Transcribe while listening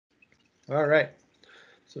All right,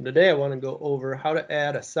 so today I want to go over how to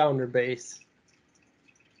add a sounder base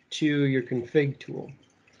to your config tool.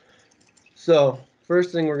 So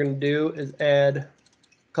first thing we're going to do is add a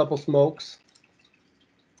couple smokes.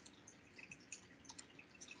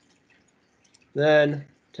 Then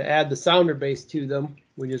to add the sounder base to them,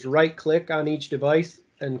 we just right click on each device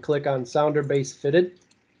and click on sounder base fitted.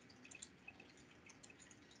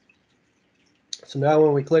 So now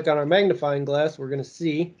when we click on our magnifying glass, we're going to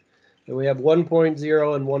see that we have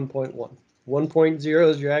 1.0 and 1.1. 1.0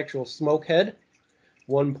 is your actual smoke head.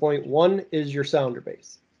 1.1 is your sounder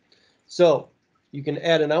base. So you can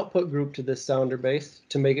add an output group to this sounder base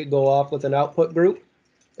to make it go off with an output group,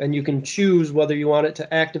 and you can choose whether you want it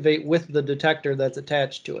to activate with the detector that's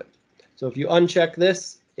attached to it. So if you uncheck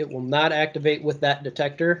this, it will not activate with that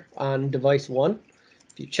detector on device 1.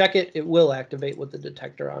 If you check it, it will activate with the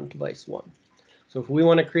detector on device 1. So if we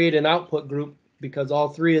want to create an output group because all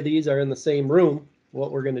three of these are in the same room,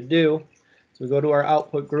 what we're going to do is we go to our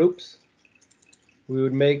output groups. We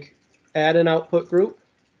would add an output group.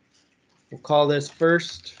 We'll call this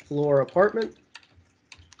first floor apartment.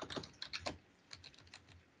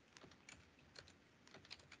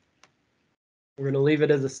 We're going to leave it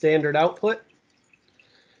as a standard output.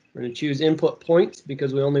 We're going to choose input points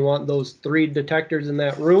because we only want those 3 detectors in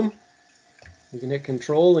that room. We can hit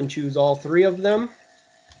Control and choose all 3 of them.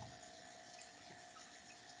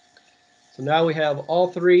 So now we have all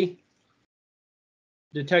 3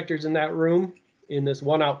 detectors in that room in this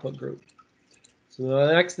one output group. So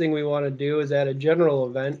the next thing we want to do is add a general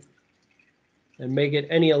event and make it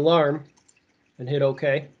any alarm and hit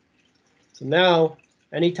OK. So now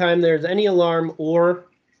anytime there's any alarm or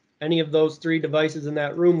any of those 3 devices in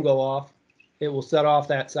that room go off, it will set off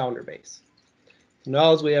that sounder base. So now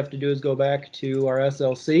all we have to do is go back to our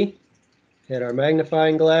SLC, hit our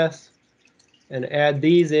magnifying glass, and add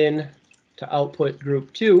these in to output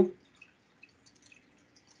group 2.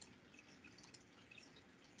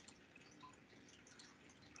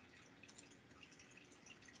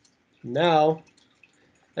 Now,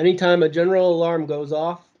 anytime a general alarm goes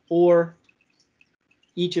off or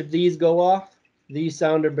each of these go off, these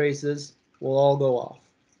sounder bases will all go off.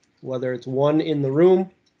 Whether it's one in the room,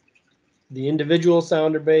 the individual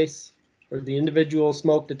sounder base, or the individual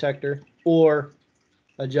smoke detector, or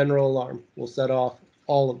a general alarm will set off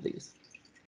all of these.